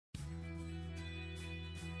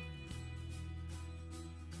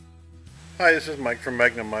Hi, this is Mike from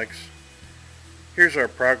Magnum Mikes. Here's our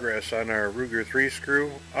progress on our Ruger 3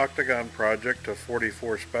 screw Octagon project to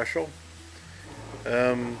 44 special.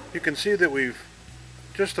 You can see that we've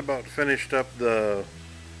just about finished up the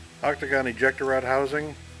Octagon ejector rod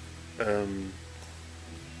housing.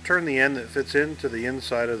 Turn the end that fits into the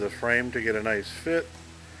inside of the frame to get a nice fit.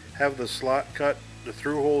 Have the slot cut, the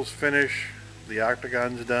through holes finish, the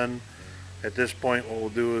Octagon's done. At this point what we'll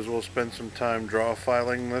do is we'll spend some time draw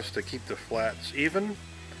filing this to keep the flats even,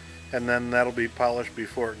 and then that'll be polished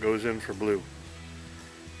before it goes in for blue.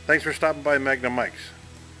 Thanks for stopping by Magnum Mikes.